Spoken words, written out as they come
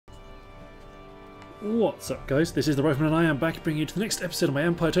What's up, guys? This is the Rifleman and I am back bringing you to the next episode of my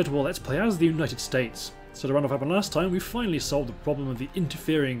Empire Total War Let's Play as the United States. So to run off what happened last time, we finally solved the problem of the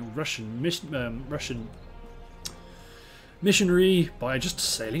interfering Russian missionary by just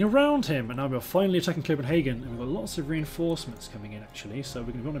sailing around him, and now we're finally attacking Copenhagen, and we've got lots of reinforcements coming in actually, so we're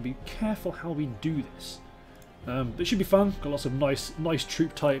going to want to be careful how we do this. But it should be fun. Got lots of nice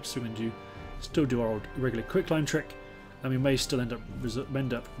troop types. We're going to still do our old regular quicklime trick. And we may still end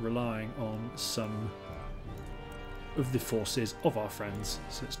up relying on some of the forces of our friends.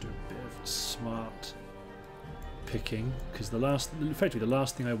 So let's do a bit of smart picking, because effectively the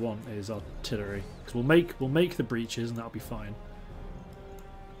last thing I want is artillery. Because we'll make the breaches and that'll be fine.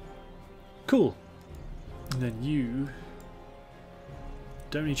 Cool. And then you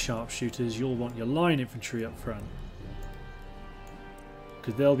don't need sharpshooters. You'll want your line infantry up front,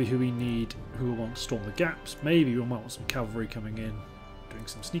 because they'll be who we need, who will want to storm the gaps. Maybe we might want some cavalry coming in, doing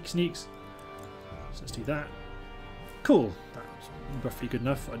some sneaks. So let's do that. Cool. That's roughly good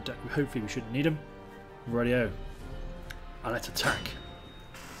enough. Hopefully we shouldn't need them. Rightio. And let's attack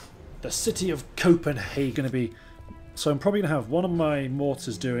the city of Copenhagen. So I'm probably going to have one of my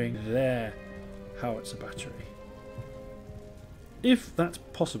mortars doing their howitzer battery, if that's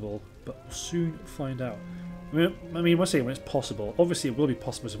possible, but we'll soon find out. I mean, when I say when it's possible, obviously it will be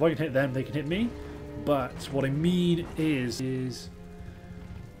possible. So if I can hit them, they can hit me. But what I mean is this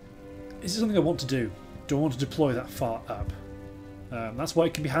something I want to do? Do I want to deploy that far up? That's why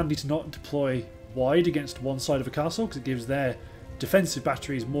it can be handy to not deploy wide against one side of a castle, because it gives their defensive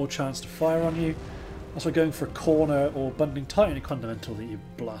batteries more chance to fire on you. That's why going for a corner or bundling tight in a continental that you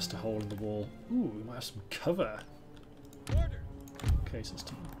blast a hole in the wall. Ooh, we might have some cover. Okay, so let's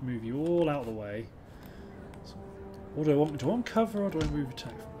move you all out of the way. What do I want? Do I want cover or do I move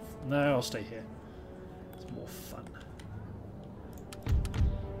attack? No, I'll stay here. It's more fun.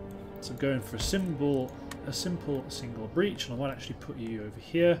 So I'm going for a simple single breach, and I might actually put you over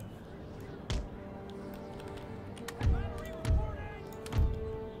here.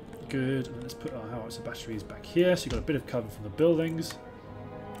 Good. And let's put our howitzer batteries back here, so you've got a bit of cover from the buildings.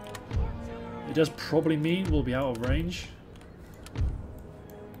 It does probably mean we'll be out of range.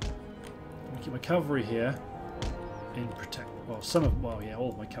 I'm gonna keep my cavalry here in all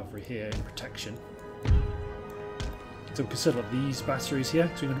of my cavalry here in protection. So consider these batteries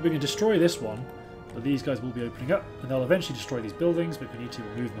here. So we're going to destroy this one, but these guys will be opening up, and they'll eventually destroy these buildings. But if we need to,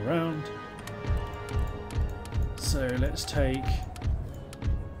 we'll move them around. So let's take a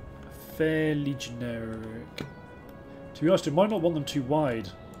fairly generic. To be honest, I might not want them too wide.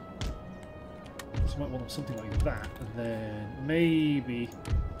 So I might want them something like that, and then maybe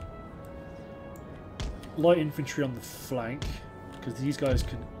light infantry on the flank, because these guys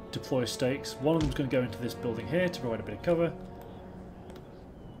can deploy stakes. One of them's going to go into this building here to provide a bit of cover.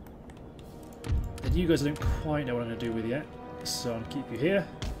 And you guys I don't quite know what I'm going to do with yet, so I'll keep you here.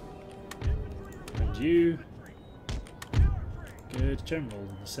 And you. Good. General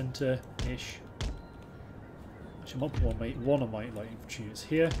in the centre-ish. Actually, I might put one of my light infantry units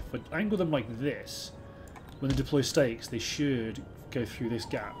here. If I angle them like this, when they deploy stakes, they should go through this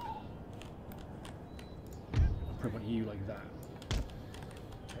gap. Probably want you like that.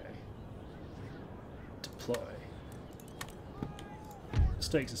 Okay. Deploy.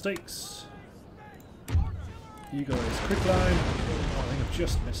 Stakes and stakes. You guys, quick line. Oh, I think I've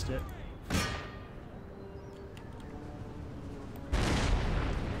just missed it.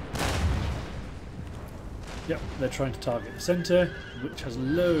 Yep, they're trying to target the centre, which has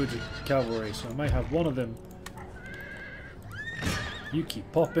loads of cavalry, so I may have one of them. You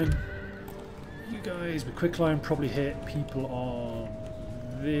keep popping. You guys with quicklime probably hit people on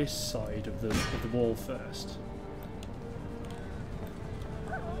this side of the wall first.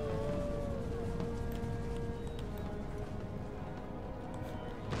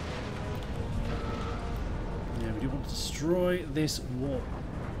 Yeah, we do want to destroy this wall.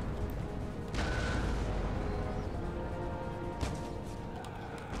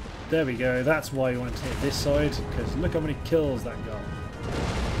 There we go, that's why we want to hit this side, because look how many kills that got.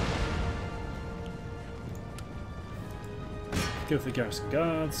 Go for the garrison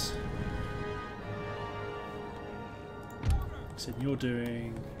guards. So you're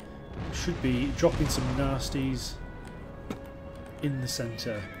doing, should be dropping some nasties in the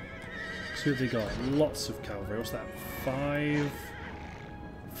centre. So they got lots of cavalry. What's that?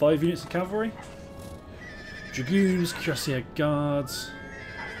 Five units of cavalry. Dragoons, cuirassier guards.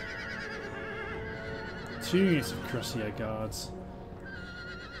 2 units of cuirassier guards.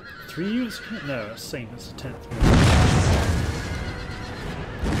 3 units? No, that's same. That's a 10th.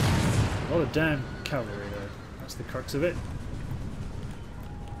 A lot of damn cavalry though. That's the crux of it.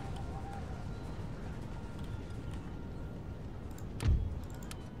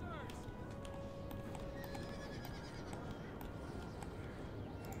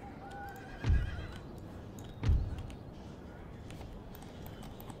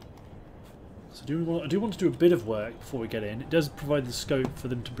 So I do want to do a bit of work before we get in. It does provide the scope for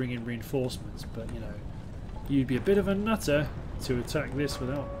them to bring in reinforcements, but you know, you'd be a bit of a nutter to attack this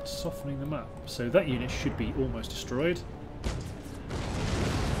without softening them up. So that unit should be almost destroyed.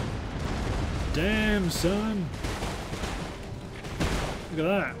 Damn, son! Look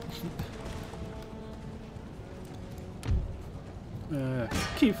at that!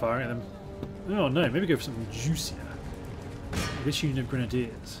 Keep firing at them. Oh no, maybe go for something juicier. This unit of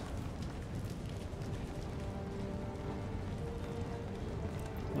grenadiers.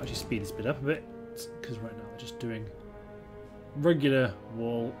 I'll actually speed this bit up a bit, because right now they're just doing regular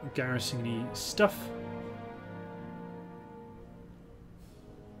wall garrison-y stuff.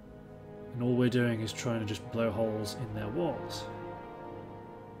 And all we're doing is trying to just blow holes in their walls.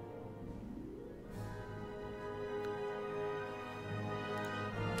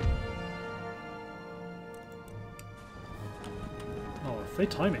 Oh, if they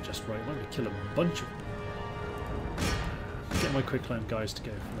time it just right, I might kill a bunch of them. Get my quick climb guys to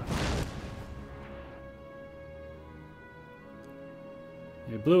go for that.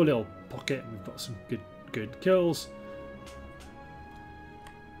 We blew a little pocket and we've got some good kills.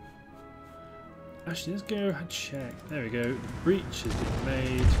 Actually, let's go and check. There we go. The breach has been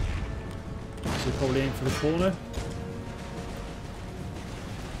made. So probably aim for the corner.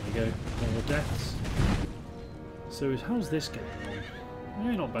 There you go. More deaths. So how's this going on?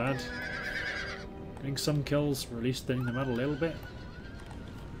 Yeah, not bad. Getting some kills, or at least thinning them out a little bit.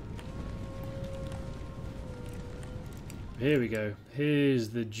 Here we go. Here's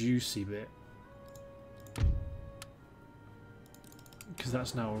the juicy bit. Because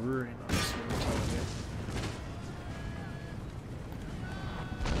that's now a really nice little target.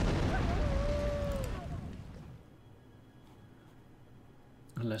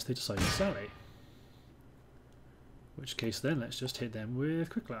 Unless they decide to sally. In which case then let's just hit them with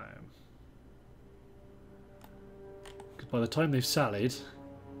quicklime. Because by the time they've sallied,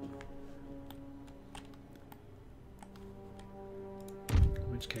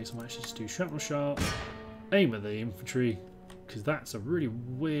 in which case I might actually just do shrapnel shot, aim at the infantry, because that's a really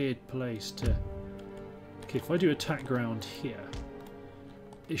weird place to... Okay, if I do attack ground here,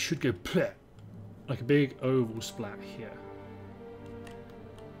 it should go pleh, like a big oval splat here.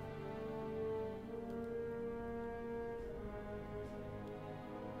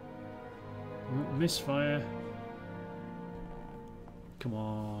 Misfire. Come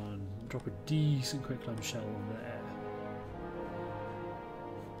on, drop a decent quicklime shell there.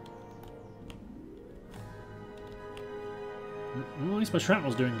 Well, at least my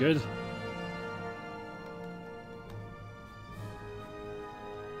shrapnel's doing good.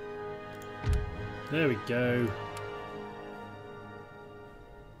 There we go.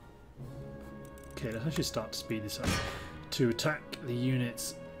 Okay, let's actually start to speed this up to attack the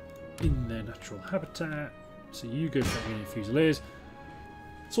units in their natural habitat. So you go for that unit of Fusiliers.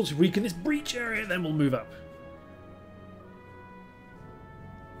 Sort of weaken this breach area, then we'll move up.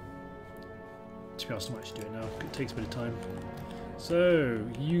 To be honest, I might actually do it now. It takes a bit of time. So,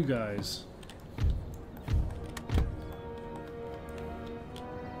 you guys.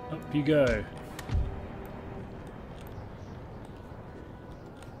 Up you go.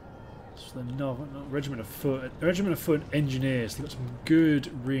 So the Regiment of Foot Engineers. They've got some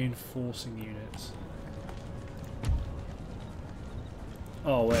good reinforcing units.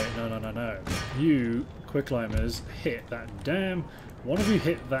 Oh wait, no. You quicklimers hit that damn... One of you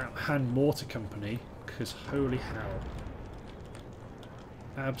hit that hand mortar company, because holy hell.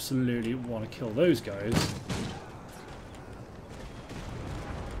 Absolutely want to kill those guys.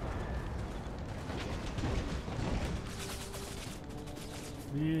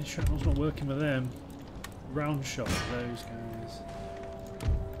 Yeah, shrapnel's not working with them. Round shot with those guys.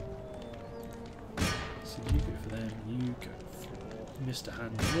 So you go for them, you go for Mr.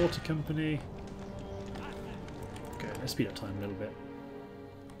 Hand Mortar Company. Okay, let's speed up time a little bit.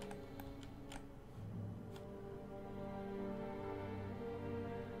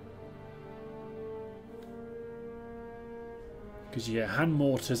 Because yeah, hand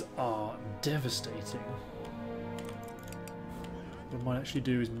mortars are devastating. What I might actually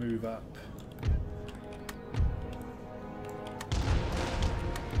do is move up.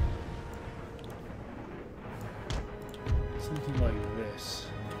 Something like this.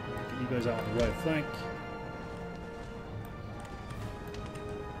 Get you guys out on the right flank.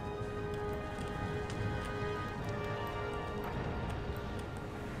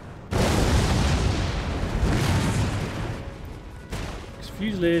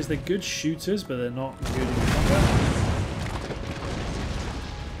 Fusiliers, they're good shooters, but they're not good in combat.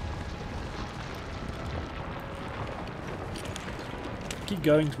 Keep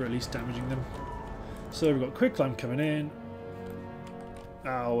going, we're at least damaging them. So we've got quick climb coming in.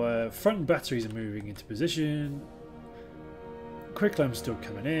 Our front batteries are moving into position. Quick climb's still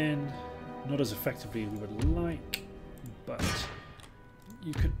coming in. Not as effectively as we would like, but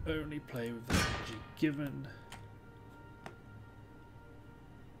you can only play with the energy given.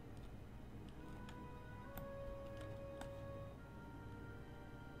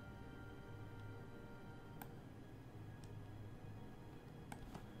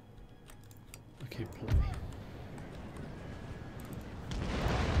 Okay, play.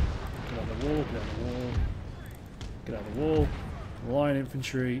 Get out of the wall, get out of the wall. Get out of the wall. Line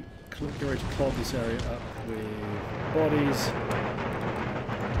infantry. Get ready to clog this area up with bodies.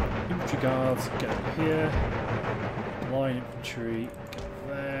 Infantry guards, get up here. Line infantry, get up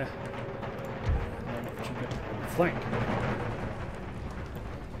there. Line infantry, get up on the flank.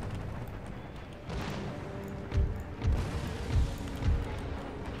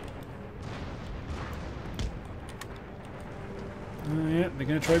 Yeah, they're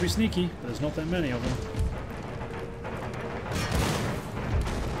going to try to be sneaky, but there's not that many of them.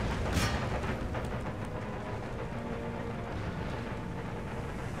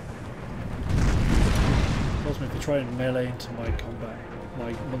 Also, if they try and melee into my combat,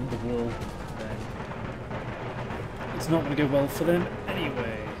 like the wall, then it's not going to go well for them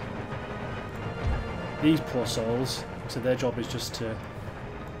anyway. These poor souls, so their job is just to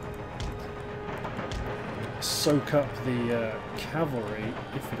soak up the cavalry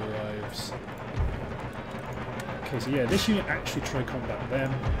if it arrives. Okay, so yeah, this unit actually try combat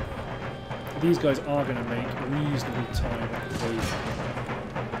them. These guys are going to make reasonable time at the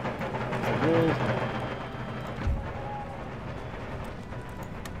wall.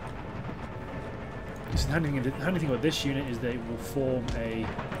 So the handy thing about this unit is that it will form a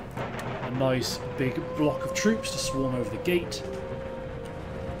nice big block of troops to swarm over the gate.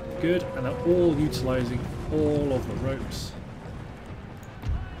 Good, and they're all utilising all of the ropes.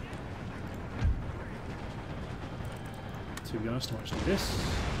 To be honest, I might do this.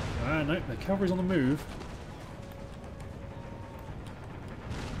 Ah, no, the cavalry's on the move.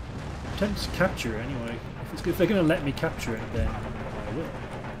 I'm tempted to capture it anyway. If they're going to let me capture it, then I will.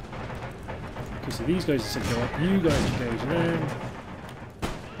 Okay, so these guys said go up. You guys engage them.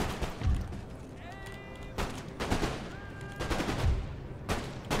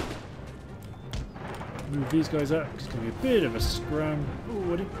 Move these guys up. It's going to be a bit of a scrum.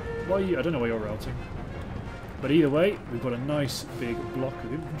 Ooh, why are you? I don't know why you're routing. But either way, we've got a nice big block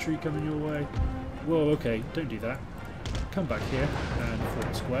of infantry coming your way. Whoa, okay, don't do that. Come back here and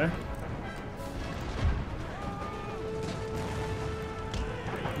form square.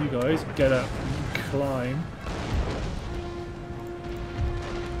 You guys get up and climb.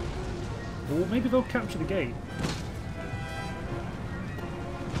 Or maybe they'll capture the gate.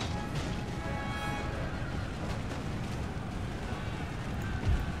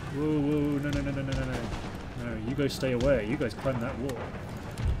 Whoa, whoa, no, no, no, no, no, no, no. No, you guys stay away. You guys climb that wall.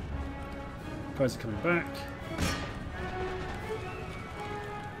 Guys are coming back.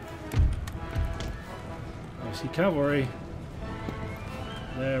 I see cavalry.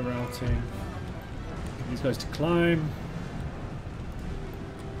 They're routing. Get these guys to climb.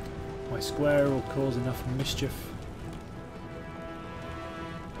 My square will cause enough mischief.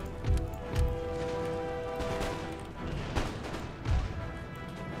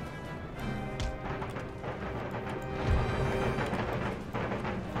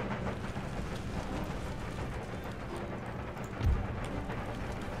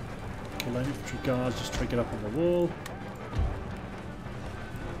 Line infantry guards just try to get up on the wall.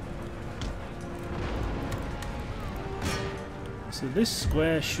 So this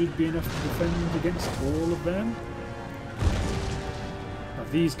square should be enough to defend against all of them. Now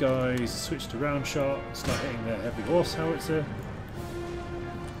these guys switch to round shot and start hitting their heavy horse howitzer.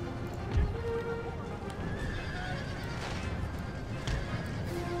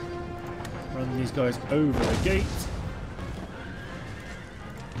 Run these guys over the gate.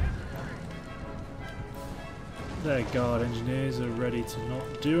 Their guard engineers are ready to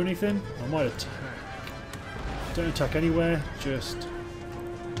not do anything. I might attack. Don't attack anywhere, just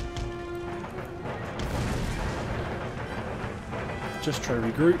try to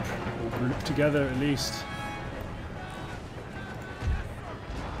regroup, or group together at least.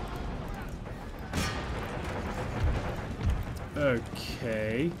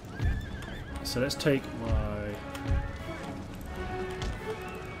 Okay, so let's take my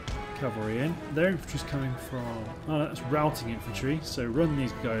cavalry in. Their infantry's coming from... oh, that's routing infantry, so run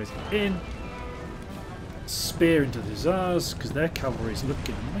these guys in. Spear into the hussars, because their cavalry is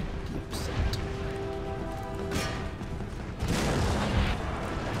looking mighty upset.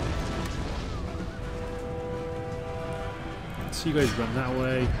 So you guys run that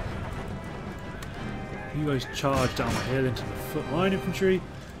way. You guys charge down the hill into the foot line infantry.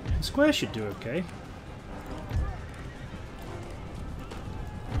 The square should do okay.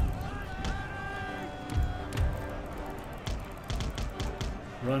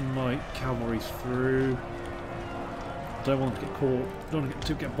 Run my cavalry through. Don't want to get caught. Don't want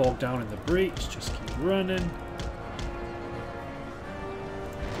to get bogged down in the breach. Just keep running.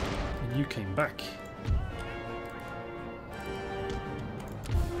 And you came back.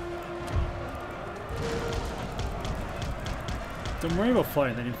 Don't worry about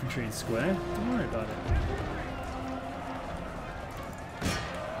fighting that infantry in square. Don't worry about it.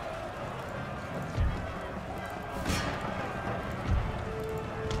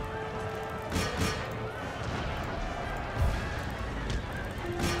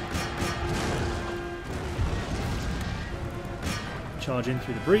 Charge in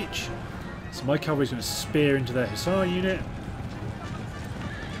through the breach. So my cavalry's going to spear into their hussar unit.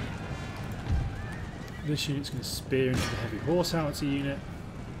 This unit's going to spear into the heavy horse howitzer unit.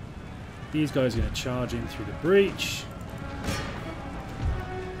 These guys are going to charge in through the breach.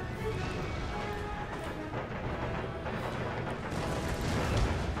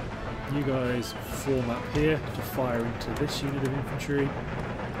 You guys form up here to fire into this unit of infantry.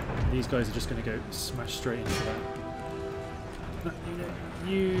 These guys are just going to go smash straight into that unit.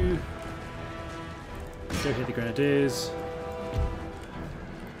 You go hit the grenadiers.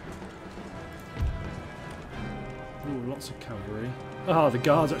 Ooh, lots of cavalry. Ah, the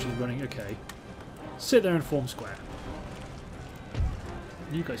guard's actually running. Okay. Sit there and form square.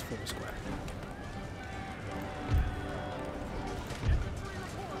 You guys form square.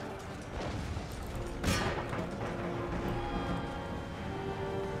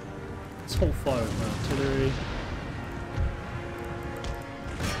 Let's hold fire with my artillery.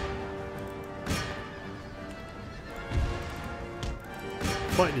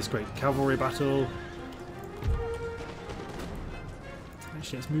 Fighting this great cavalry battle.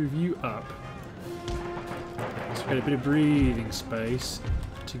 Actually, let's move you up. Let's get a bit of breathing space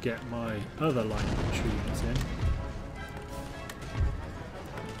to get my other line infantry units in.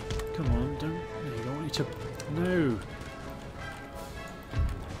 Come on, don't want you to. No.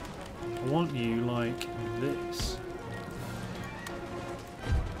 I want you like this.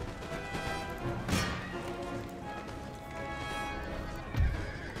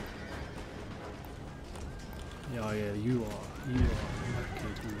 Yeah, you are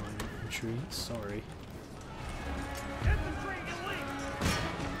knackered line infantry. Sorry.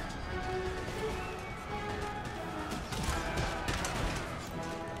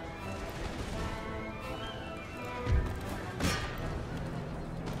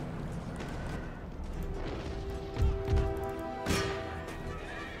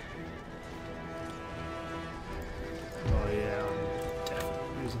 Oh yeah, I'm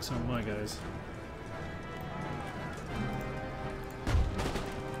definitely losing some of my guys.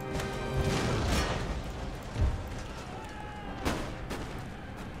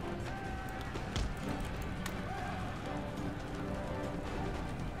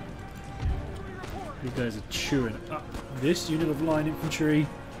 You guys are chewing up this unit of line infantry.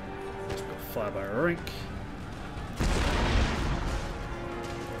 Just got fire by rank.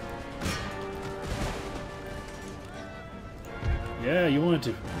 Yeah, you want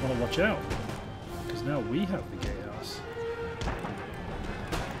to watch out because now we have the gay ass.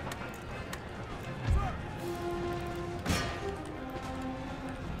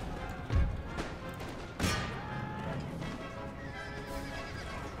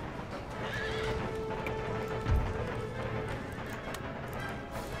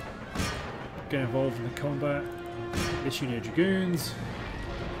 Get involved in the combat. This unit of dragoons.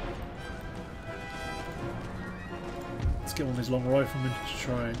 Let's get one of these long riflemen to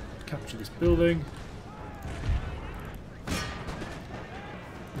try and capture this building.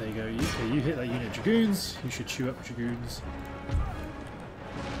 There you go. Okay, you hit that unit of dragoons. You should chew up dragoons.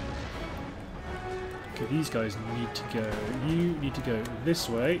 Okay, these guys need to go. You need to go this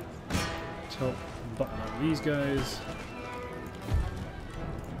way to help button up these guys.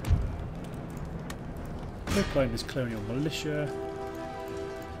 Quick line this colonial militia.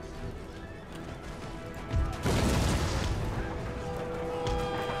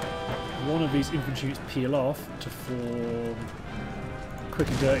 One of these infantry units peel off to form a quick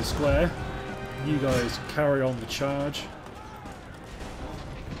and dirty square. You guys carry on the charge.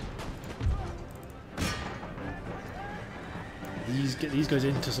 Get these guys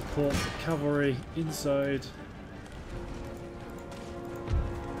in to support the cavalry inside.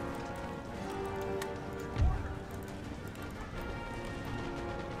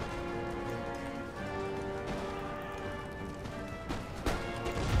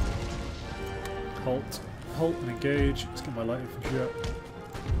 halt. Halt and engage. Let's get my light infantry up.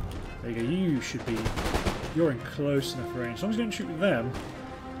 There you go. You should be... You're in close enough range. So I'm just going to shoot with them.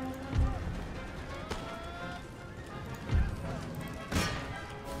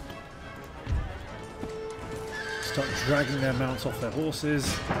 Start dragging their mounts off their horses.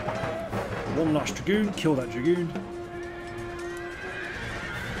 One last dragoon. Kill that dragoon.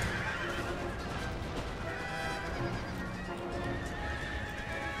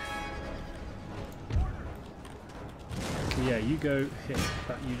 Yeah, you go hit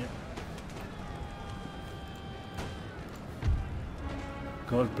that unit.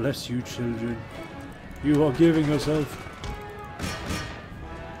 God bless you, children. You are giving yourself.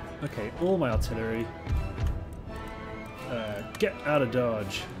 Okay, all my artillery. Get out of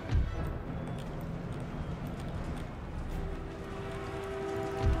dodge.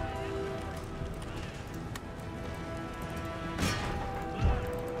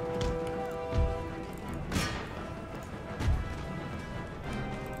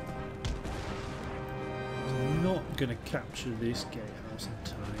 Going to capture this gatehouse in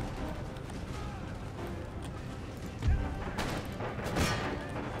time.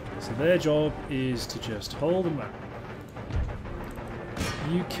 So their job is to just hold them out.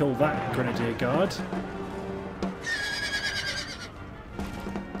 You kill that grenadier guard.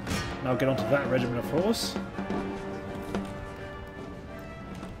 Now get onto that regiment of horse.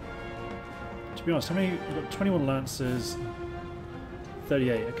 To be honest, how many? We've got 21 lancers,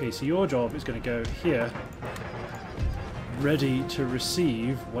 38. Okay, so your job is going to go here, ready to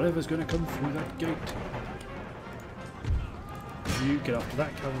receive whatever's going to come through that gate. You get after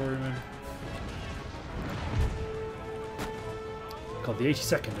that cavalryman. God, the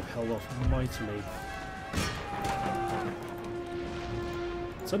 82nd have held off mightily.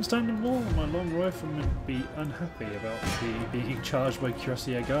 It's understandable my long riflemen would be unhappy about being charged by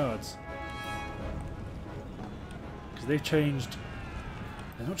cuirassier guards. Because they've changed...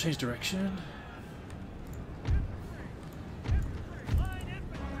 They've not changed direction.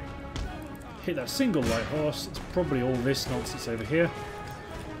 Hit that single light horse. It's probably all this nonsense over here.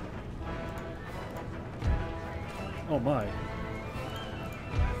 Oh my.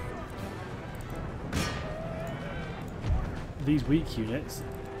 These weak units.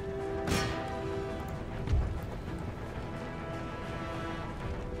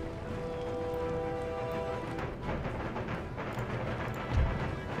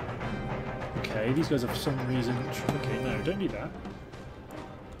 Okay, these guys are for some reason... Okay, no, don't do that.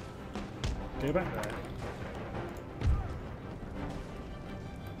 Go back there.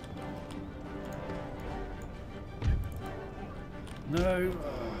 No!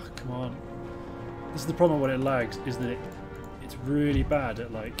 Oh, come on. This is the problem when it lags, is that it's really bad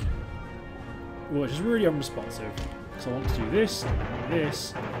at like... Well, it's just really unresponsive. So I want to do this, and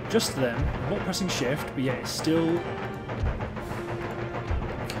this, just them. I'm not pressing shift, but yeah, it's still...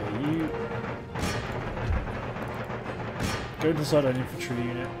 Okay, you... Go to the sideline infantry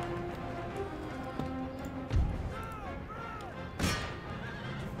unit.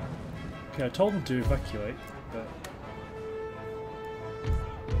 Okay, I told them to evacuate, but...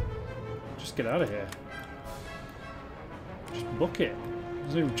 Just get out of here. Just book it.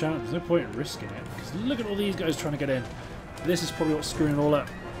 There's no chance, there's no point in risking it, because look at all these guys trying to get in. This is probably what's screwing it all up.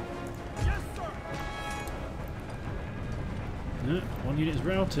 No, one unit is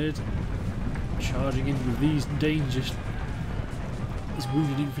routed. Charging in with these dangerous... These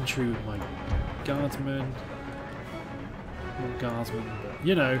wounded infantry with my guardsmen. Not guardsmen, but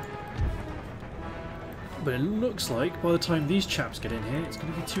you know. But it looks like by the time these chaps get in here, it's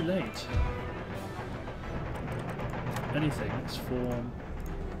going to be too late. Anything, let's form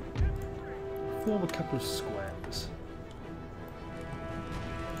a couple of squares.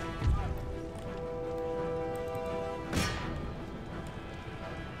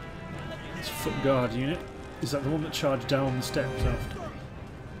 This foot guard unit, is that the one that charged down the steps after me?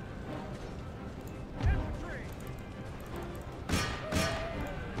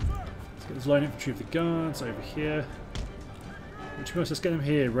 Let's get this line infantry of the guards over here. Which means let's get them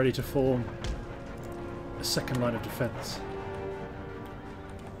here ready to form a second line of defence.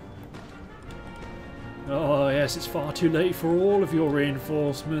 Oh yes, it's far too late for all of your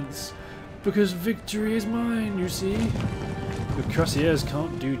reinforcements, because victory is mine, you see. Your cuirassiers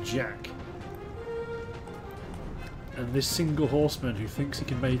can't do jack. And this single horseman who thinks he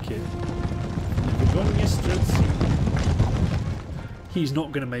can make it, he's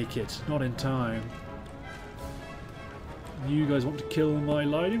not going to make it, not in time. You guys want to kill my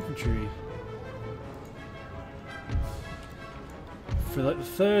light infantry. For like the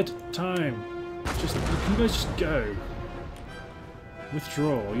third time. Just, can you guys just go?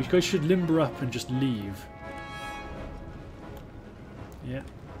 Withdraw. You guys should limber up and just leave. Yeah.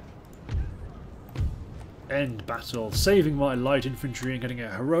 End battle. Saving my light infantry and getting a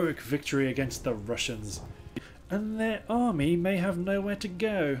heroic victory against the Russians. And their army may have nowhere to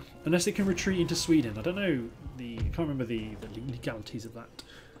go. Unless they can retreat into Sweden. I don't know. I can't remember the legalities of that.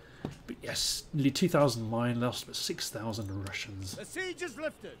 But yes, nearly 2,000 mine lost, but 6,000 Russians. The siege is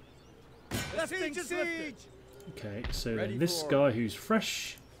lifted. The siege is lifted. Okay, so then this guy who's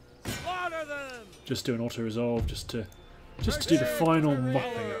fresh, Slaughter them. just do an auto resolve, just to do the final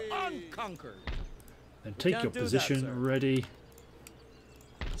mopping up. Unconquered. Then take your position, that, ready.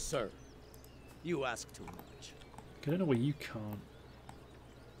 Sir, you ask too much. I don't know why you can't.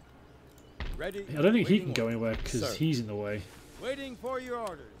 Ready. I don't think he can go anywhere because he's in the way. Waiting for your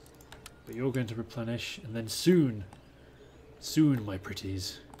orders. But you're going to replenish, and then soon, my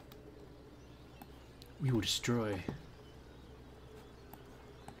pretties, we will destroy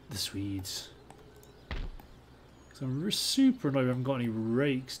the Swedes. So I'm super annoyed we haven't got any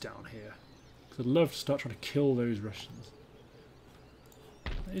rakes down here. Because I'd love to start trying to kill those Russians.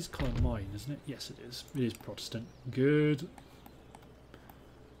 That is kind of mine, isn't it? Yes, it is. It is Protestant. Good.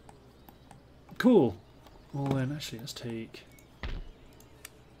 Cool. Well then, actually, let's take...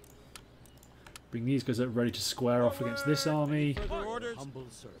 Bring these guys up ready to square off against this army. Humble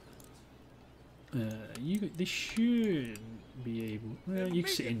servant. They should be able... Well, you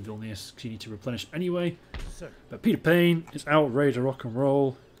can sit in Vilnius because you need to replenish anyway. Sir. But Peter Payne is out ready to rock and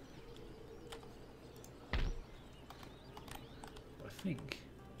roll. But I think...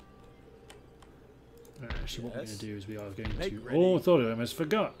 actually, what we're going to do is we are going to... Oh, I thought I almost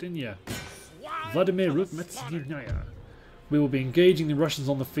forgot, didn't you? Vladimir Rutmetznaya. We will be engaging the Russians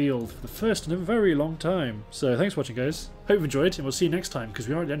on the field for the first in a very long time. So thanks for watching, guys. Hope you enjoyed, and we'll see you next time, because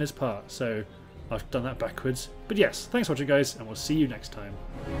we are at the end of this part. So I've done that backwards. But yes, thanks for watching, guys, and we'll see you next time.